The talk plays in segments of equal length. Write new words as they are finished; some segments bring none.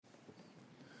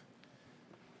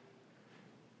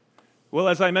Well,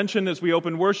 as I mentioned as we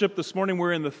opened worship this morning,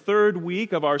 we're in the third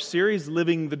week of our series,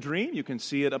 Living the Dream. You can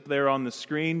see it up there on the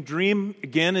screen. DREAM,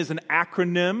 again, is an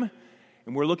acronym,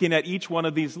 and we're looking at each one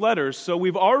of these letters. So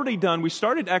we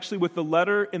started actually with the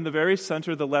letter in the very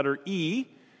center, the letter E,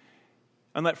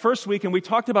 on that first week, and we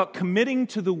talked about committing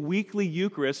to the weekly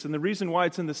Eucharist, and the reason why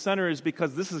it's in the center is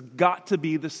because this has got to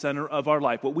be the center of our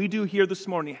life. What we do here this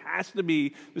morning has to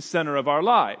be the center of our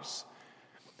lives.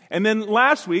 And then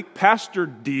last week, Pastor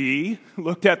D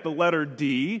looked at the letter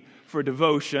D for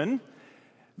devotion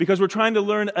because we're trying to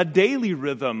learn a daily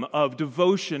rhythm of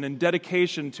devotion and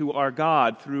dedication to our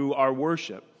God through our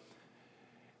worship.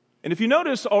 And if you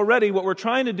notice already, what we're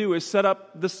trying to do is set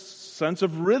up this sense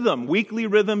of rhythm, weekly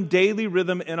rhythm, daily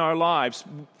rhythm in our lives,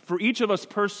 for each of us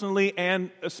personally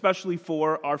and especially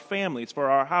for our families, for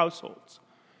our households.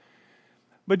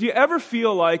 But do you ever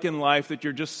feel like in life that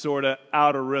you're just sort of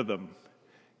out of rhythm?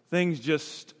 Things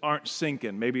just aren't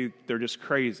sinking. Maybe they're just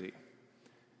crazy.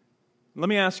 Let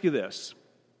me ask you this.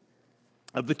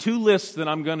 Of the two lists that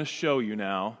I'm going to show you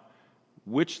now,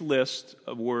 which list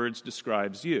of words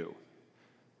describes you?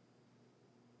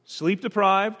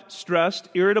 Sleep-deprived, stressed,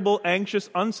 irritable, anxious,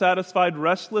 unsatisfied,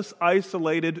 restless,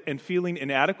 isolated, and feeling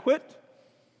inadequate?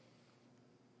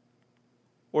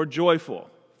 Or joyful,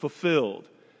 fulfilled,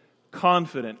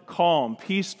 confident, calm,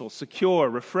 peaceful, secure,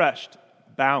 refreshed,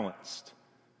 balanced?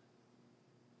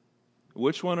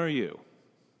 Which one are you?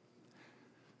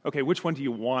 Okay, which one do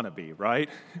you want to be, right?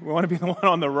 We want to be the one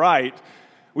on the right.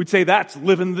 We'd say that's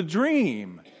living the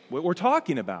dream, what we're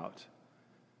talking about.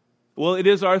 Well, it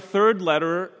is our third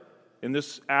letter in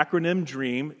this acronym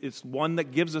DREAM. It's one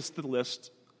that gives us the list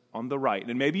on the right.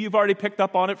 And maybe you've already picked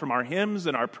up on it from our hymns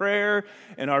and our prayer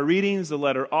and our readings. The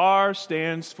letter R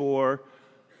stands for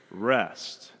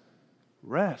rest.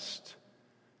 Rest.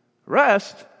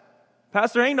 Rest?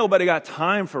 Pastor, ain't nobody got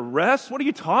time for rest. What are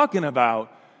you talking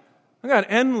about? I got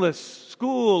endless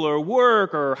school or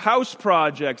work or house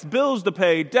projects, bills to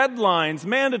pay, deadlines,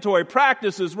 mandatory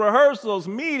practices, rehearsals,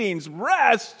 meetings,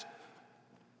 rest.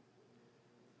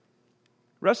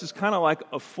 Rest is kind of like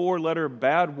a four-letter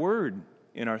bad word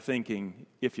in our thinking,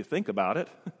 if you think about it.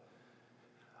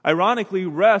 Ironically,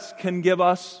 rest can give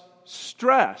us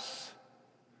stress.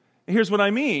 And here's what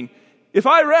I mean. If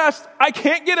I rest, I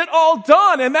can't get it all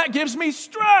done, and that gives me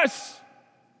stress.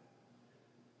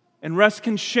 And rest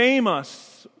can shame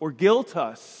us or guilt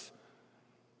us.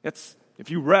 If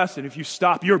you rest and if you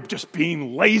stop, you're just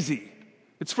being lazy.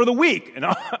 It's for the weak, and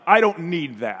I don't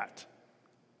need that.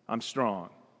 I'm strong.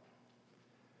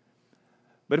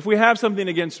 But if we have something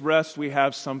against rest, we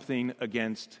have something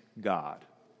against God.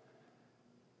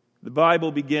 The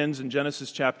Bible begins in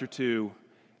Genesis chapter 2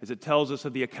 as it tells us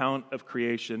of the account of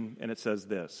creation, and it says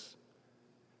this: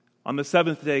 on the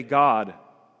seventh day, God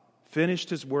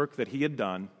finished his work that he had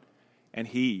done, and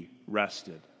he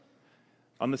rested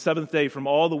on the seventh day from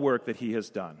all the work that he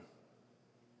has done.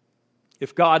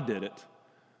 If God did it,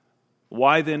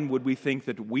 why then would we think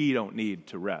that we don't need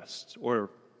to rest, or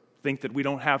think that we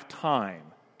don't have time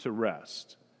to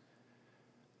rest?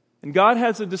 And God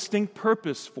has a distinct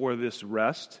purpose for this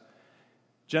rest.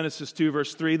 Genesis 2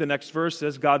 verse 3, the next verse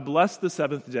says, God blessed the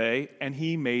seventh day, and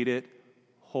he made it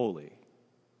holy.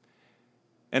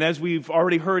 And as we've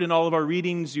already heard in all of our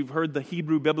readings, you've heard the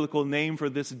Hebrew biblical name for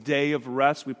this day of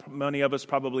rest. Many of us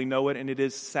probably know it, and it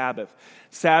is Sabbath.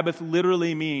 Sabbath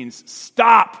literally means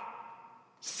stop,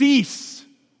 cease.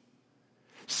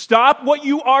 Stop what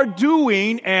you are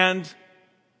doing and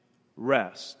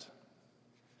rest.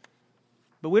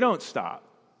 But we don't stop.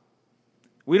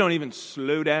 We don't even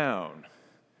slow down.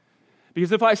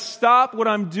 Because if I stop what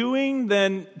I'm doing,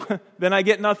 then I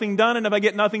get nothing done. And if I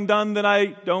get nothing done, then I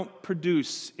don't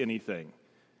produce anything.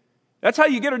 That's how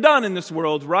you get it done in this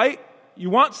world, right? You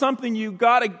want something,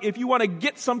 if you want to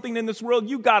get something in this world,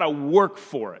 you gotta work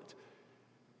for it.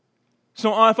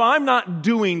 So if I'm not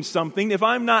doing something, if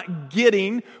I'm not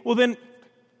getting, well then,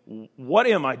 what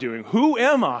am I doing? Who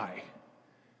am I?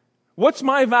 What's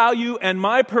my value and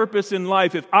my purpose in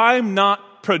life if I'm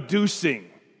not producing?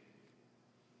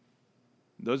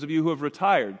 Those of you who have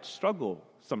retired struggle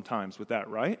sometimes with that,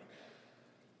 right?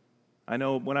 I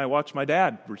know when I watch my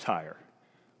dad retire,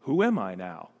 who am I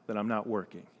now that I'm not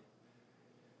working?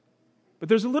 But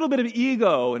there's a little bit of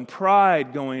ego and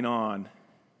pride going on.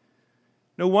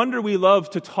 No wonder we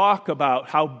love to talk about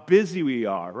how busy we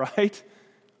are, right?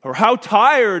 Or how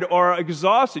tired or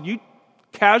exhausted.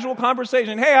 Casual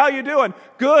conversation. Hey, how you doing?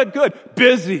 Good.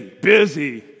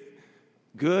 Busy.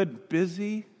 Good,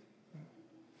 busy.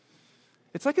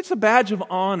 It's like it's a badge of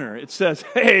honor. It says,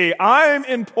 hey, I'm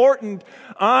important,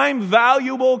 I'm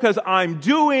valuable because I'm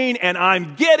doing and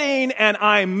I'm getting and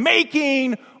I'm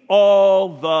making all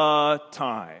the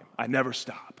time. I never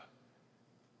stop.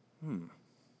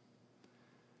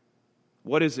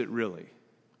 What is it really?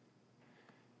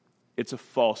 It's a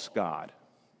false god.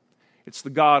 It's the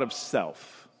god of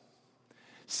self.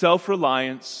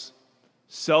 Self-reliance,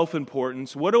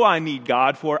 self-importance. What do I need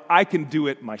God for? I can do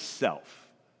it myself.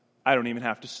 I don't even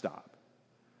have to stop.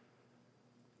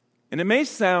 And it may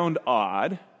sound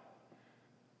odd,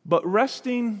 but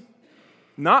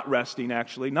not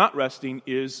resting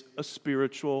is a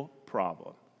spiritual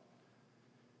problem.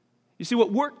 You see,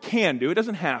 what work can do, it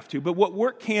doesn't have to, but what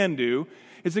work can do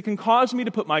is it can cause me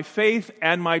to put my faith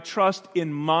and my trust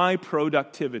in my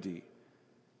productivity.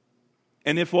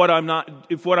 And if what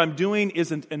I'm doing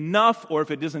isn't enough, or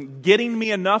if it isn't getting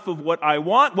me enough of what I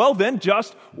want, well, then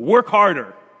just work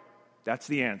harder. That's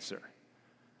the answer.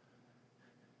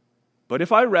 But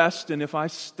if I rest and if I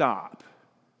stop,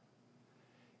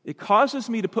 it causes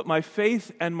me to put my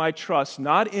faith and my trust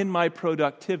not in my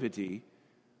productivity,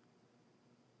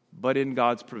 but in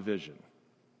God's provision.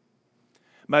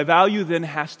 My value then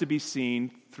has to be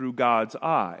seen through God's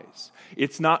eyes.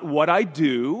 It's not what I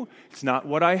do, it's not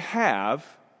what I have,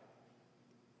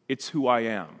 it's who I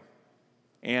am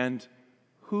and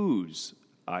whose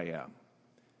I am.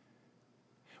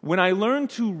 When I learn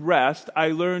to rest,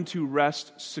 I learn to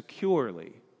rest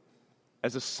securely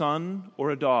as a son or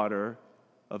a daughter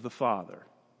of the Father.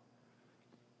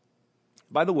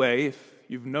 By the way, if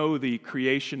you know the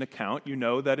creation account, you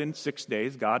know that in 6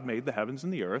 days God made the heavens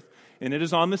and the earth, and it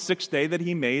is on the sixth day that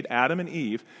He made Adam and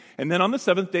Eve, and then on the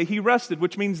seventh day He rested,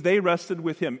 which means they rested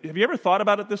with Him. Have you ever thought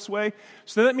about it this way?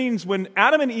 So that means when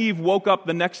Adam and Eve woke up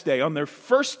the next day, on their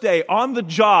first day on the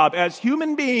job as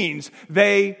human beings,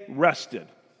 they rested.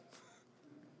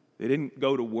 They didn't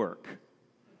go to work.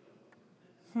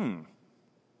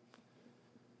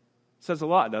 Says a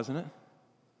lot, doesn't it?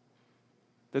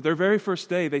 That their very first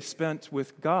day they spent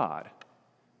with God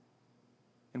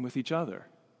and with each other.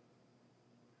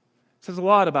 It says a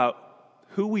lot about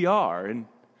who we are and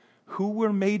who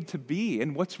we're made to be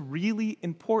and what's really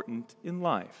important in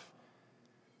life.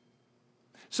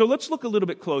 So let's look a little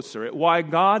bit closer at why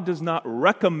God does not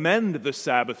recommend the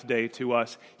Sabbath day to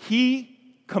us. He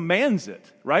commands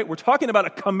it, right? We're talking about a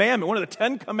commandment, one of the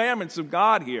 10 commandments of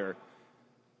God here.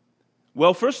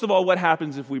 Well, first of all, what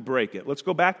happens if we break it? Let's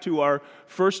go back to our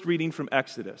first reading from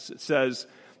Exodus. It says,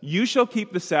 "You shall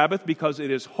keep the Sabbath because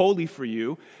it is holy for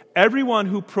you. Everyone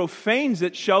who profanes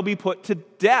it shall be put to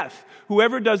death.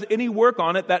 Whoever does any work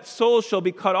on it, that soul shall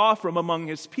be cut off from among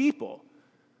his people."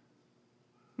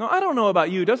 Now, I don't know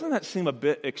about you. Doesn't that seem a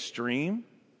bit extreme?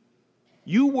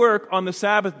 You work on the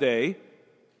Sabbath day,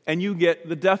 and you get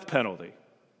the death penalty.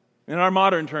 In our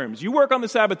modern terms, you work on the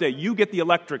Sabbath day, you get the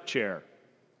electric chair.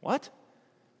 What?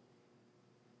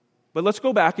 But let's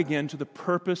go back again to the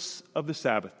purpose of the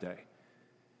Sabbath day.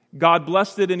 God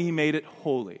blessed it and He made it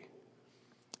holy.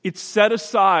 It's set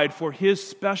aside for His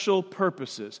special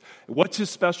purposes. What's His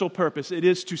special purpose? It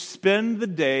is to spend the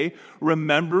day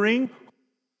remembering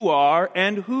who you are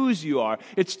and whose you are.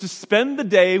 It's to spend the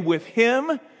day with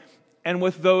Him and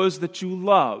with those that you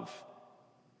love.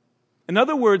 In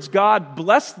other words, God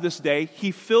blessed this day.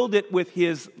 He filled it with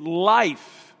His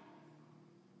life.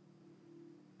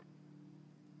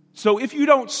 So if you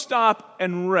don't stop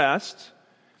and rest,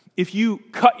 if you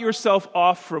cut yourself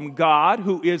off from God,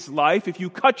 who is life, if you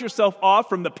cut yourself off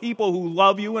from the people who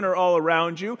love you and are all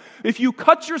around you, if you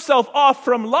cut yourself off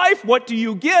from life, what do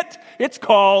you get? It's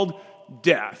called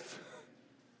death.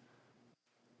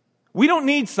 We don't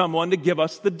need someone to give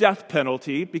us the death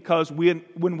penalty because when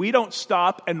we don't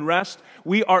stop and rest,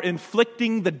 we are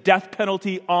inflicting the death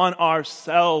penalty on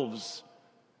ourselves.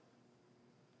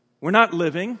 We're not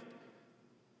living.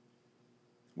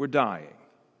 We're dying.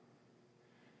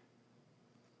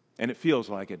 And it feels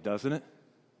like it, doesn't it?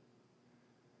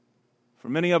 For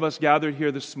many of us gathered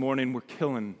here this morning, we're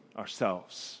killing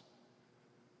ourselves.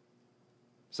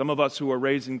 Some of us who are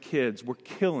raising kids, we're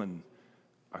killing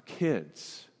our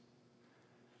kids.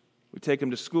 We take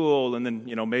them to school and then,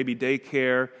 maybe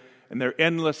daycare, and their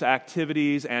endless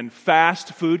activities and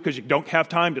fast food because you don't have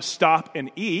time to stop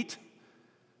and eat.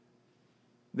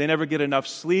 They never get enough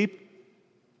sleep.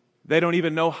 They don't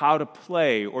even know how to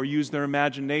play or use their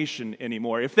imagination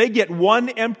anymore. If they get one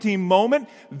empty moment,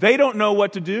 they don't know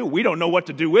what to do. We don't know what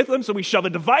to do with them, so we shove a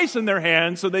device in their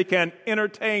hands so they can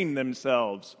entertain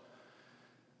themselves.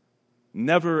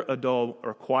 Never a dull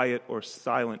or quiet or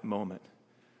silent moment.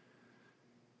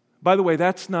 By the way,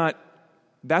 that's not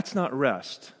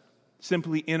rest.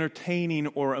 Simply entertaining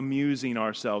or amusing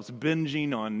ourselves,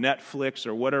 binging on Netflix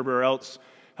or whatever else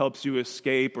helps you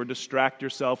escape or distract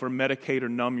yourself or medicate or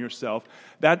numb yourself.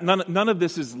 That none of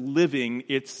this is living,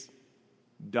 it's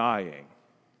dying.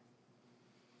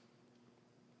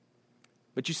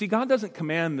 But you see, God doesn't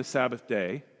command the Sabbath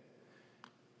day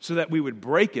so that we would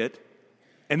break it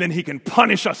and then He can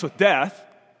punish us with death.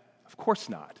 Of course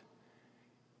not.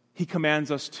 He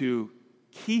commands us to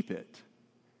keep it.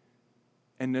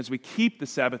 And as we keep the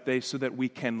Sabbath day so that we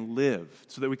can live,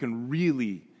 so that we can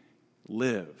really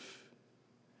live.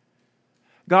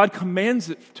 God commands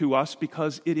it to us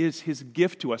because it is His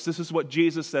gift to us. This is what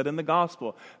Jesus said in the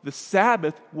gospel. The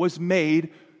Sabbath was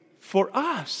made for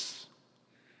us.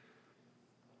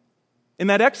 In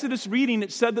that Exodus reading,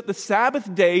 it said that the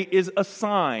Sabbath day is a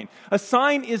sign. A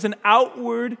sign is an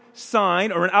outward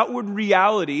sign or an outward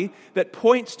reality that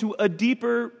points to a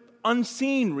deeper,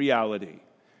 unseen reality.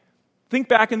 Think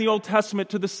back in the Old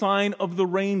Testament to the sign of the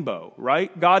rainbow,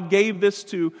 right? God gave this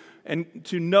to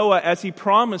Noah as He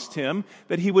promised him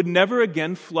that he would never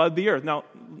again flood the earth. Now,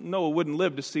 Noah wouldn't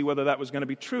live to see whether that was going to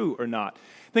be true or not.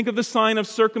 Think of the sign of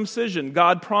circumcision.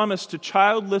 God promised to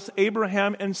childless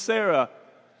Abraham and Sarah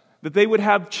that they would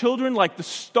have children like the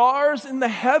stars in the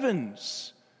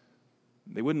heavens.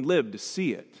 They wouldn't live to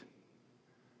see it.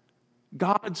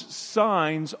 God's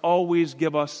signs always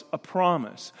give us a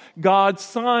promise. God's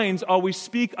signs always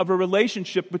speak of a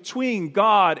relationship between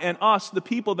God and us, the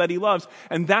people that He loves.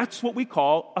 And that's what we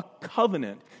call a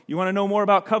covenant. You want to know more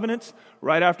about covenants?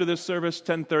 Right after this service,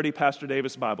 10:30, Pastor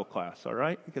Davis Bible class, all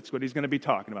right? That's what he's going to be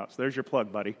talking about. So there's your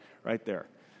plug, buddy, right there.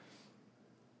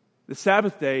 The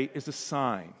Sabbath day is a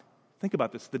sign. Think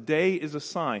about this. The day is a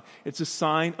sign. It's a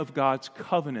sign of God's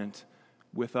covenant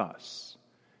with us.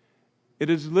 It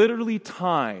is literally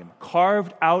time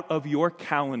carved out of your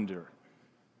calendar.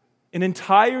 An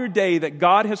entire day that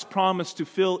God has promised to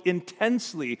fill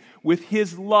intensely with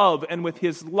His love and with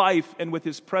His life and with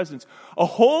His presence. A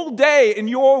whole day in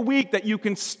your week that you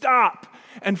can stop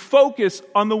and focus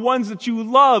on the ones that you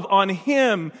love, on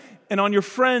Him and on your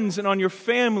friends and on your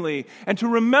family, and to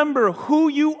remember who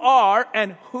you are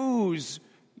and whose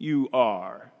you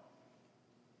are.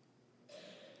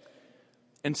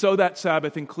 And so that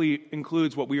Sabbath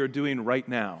includes what we are doing right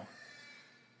now,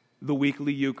 the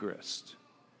weekly Eucharist.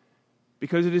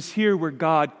 Because it is here where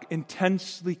God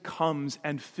intensely comes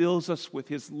and fills us with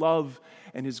His love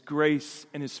and His grace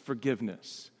and His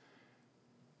forgiveness.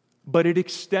 But it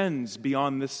extends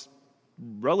beyond this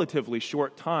relatively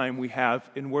short time we have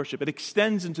in worship. It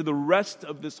extends into the rest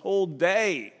of this whole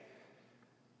day.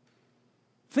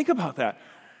 Think about that.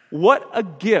 What a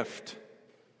gift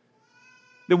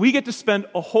that we get to spend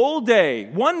a whole day,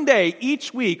 one day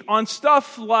each week, on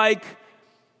stuff like,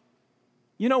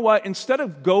 you know what, instead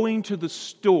of going to the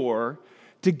store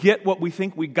to get what we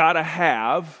think we gotta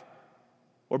have,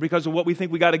 or because of what we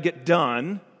think we gotta get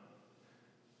done,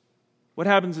 what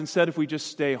happens instead if we just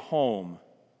stay home?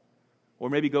 Or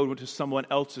maybe go to someone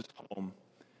else's home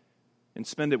and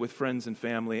spend it with friends and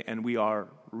family, and we are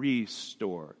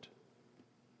restored.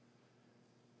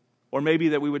 Or maybe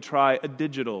that we would try a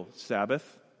digital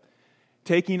Sabbath,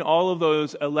 taking all of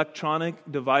those electronic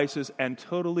devices and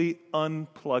totally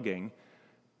unplugging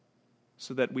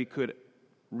so that we could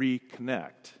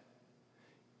reconnect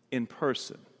in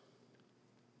person,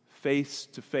 face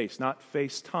to face, not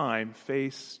FaceTime,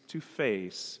 face to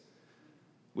face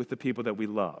with the people that we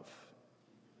love.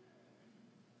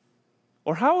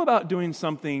 Or how about doing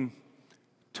something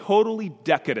totally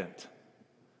decadent,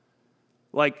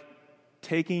 like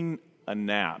taking a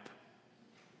nap?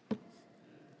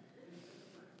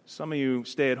 Some of you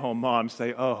stay-at-home moms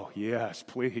say, oh, yes,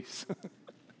 please.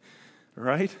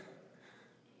 Right?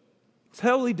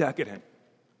 Totally decadent.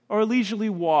 Or a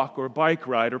leisurely walk or bike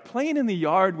ride, or playing in the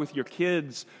yard with your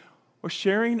kids, or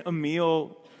sharing a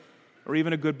meal, or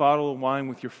even a good bottle of wine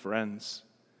with your friends,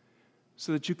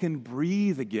 so that you can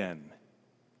breathe again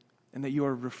and that you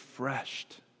are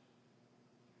refreshed.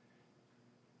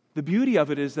 The beauty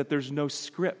of it is that there's no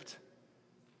script.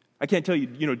 I can't tell you,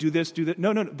 do this, do that.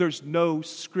 No, there's no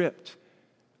script.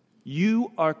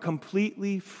 You are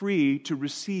completely free to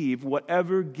receive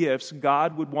whatever gifts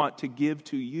God would want to give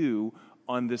to you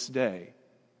on this day.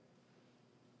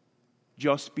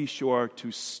 Just be sure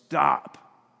to stop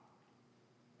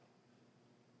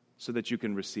so that you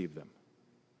can receive them.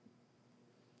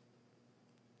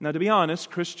 Now, to be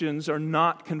honest, Christians are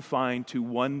not confined to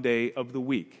one day of the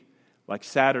week, like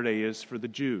Saturday is for the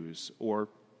Jews, or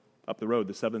up the road,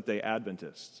 the Seventh-day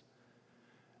Adventists.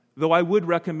 Though I would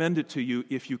recommend it to you,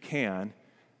 if you can,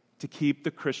 to keep the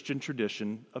Christian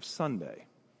tradition of Sunday.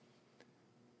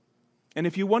 And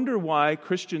if you wonder why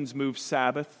Christians move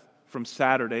Sabbath from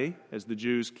Saturday, as the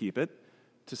Jews keep it,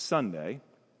 to Sunday,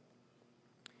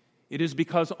 It is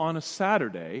because on a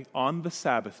Saturday, on the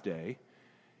Sabbath day,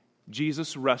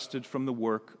 Jesus rested from the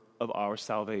work of our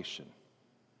salvation.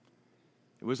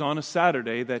 It was on a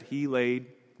Saturday that he laid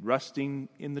resting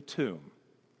in the tomb.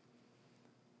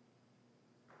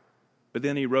 But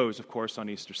then he rose, of course, on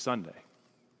Easter Sunday.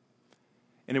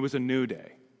 And it was a new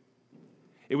day.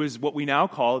 It was what we now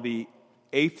call the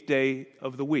 8th day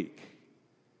of the week.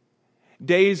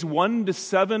 Days 1 to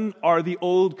 7 are the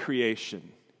old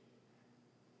creation.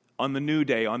 On the new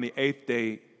day, on the 8th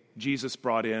day, Jesus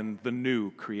brought in the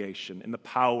new creation in the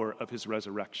power of his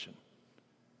resurrection.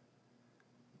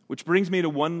 Which brings me to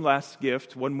one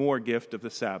more gift of the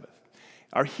Sabbath.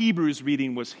 Our Hebrews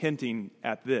reading was hinting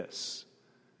at this,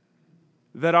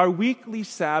 that our weekly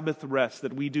Sabbath rest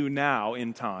that we do now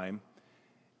in time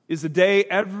is a day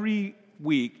every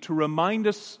week to remind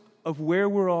us of where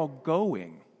we're all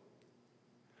going,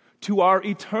 to our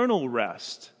eternal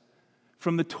rest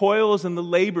from the toils and the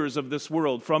labors of this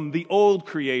world, from the old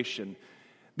creation,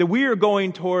 that we are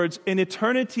going towards an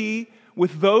eternity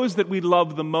with those that we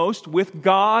love the most, with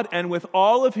God and with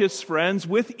all of his friends,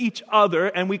 with each other,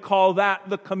 and we call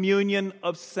that the communion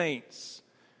of saints.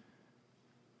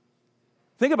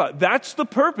 Think about it. That's the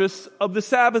purpose of the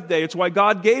Sabbath day. It's why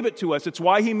God gave it to us. It's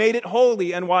why he made it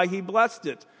holy and why he blessed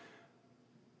it.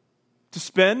 To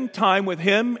spend time with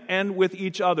him and with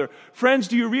each other. Friends,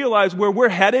 do you realize where we're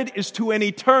headed is to an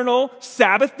eternal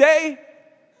Sabbath day?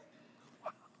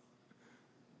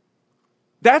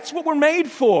 That's what we're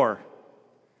made for.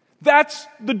 That's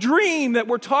the dream that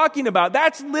we're talking about.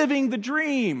 That's living the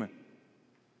dream.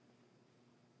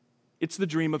 It's the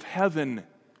dream of heaven.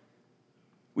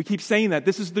 We keep saying that.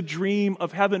 This is the dream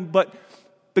of heaven, but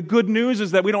the good news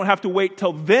is that we don't have to wait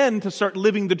till then to start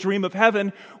living the dream of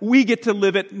heaven. We get to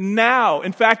live it now.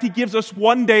 In fact, he gives us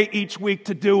one day each week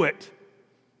to do it.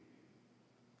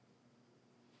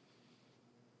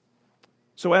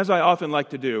 So as I often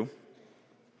like to do,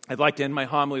 I'd like to end my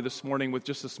homily this morning with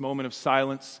just this moment of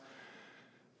silence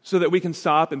so that we can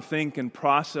stop and think and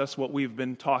process what we've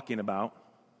been talking about.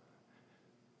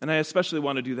 And I especially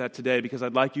want to do that today because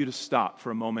I'd like you to stop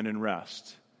for a moment and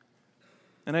rest.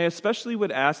 And I especially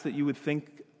would ask that you would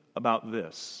think about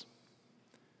this.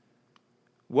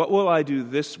 What will I do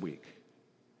this week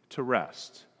to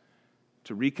rest,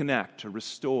 to reconnect, to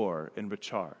restore, and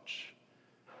recharge?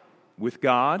 With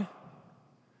God,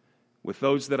 with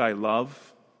those that I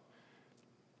love,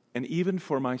 and even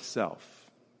for myself.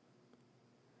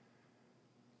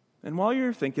 And while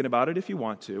you're thinking about it, if you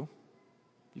want to,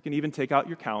 you can even take out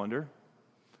your calendar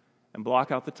and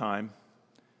block out the time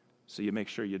so you make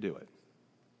sure you do it.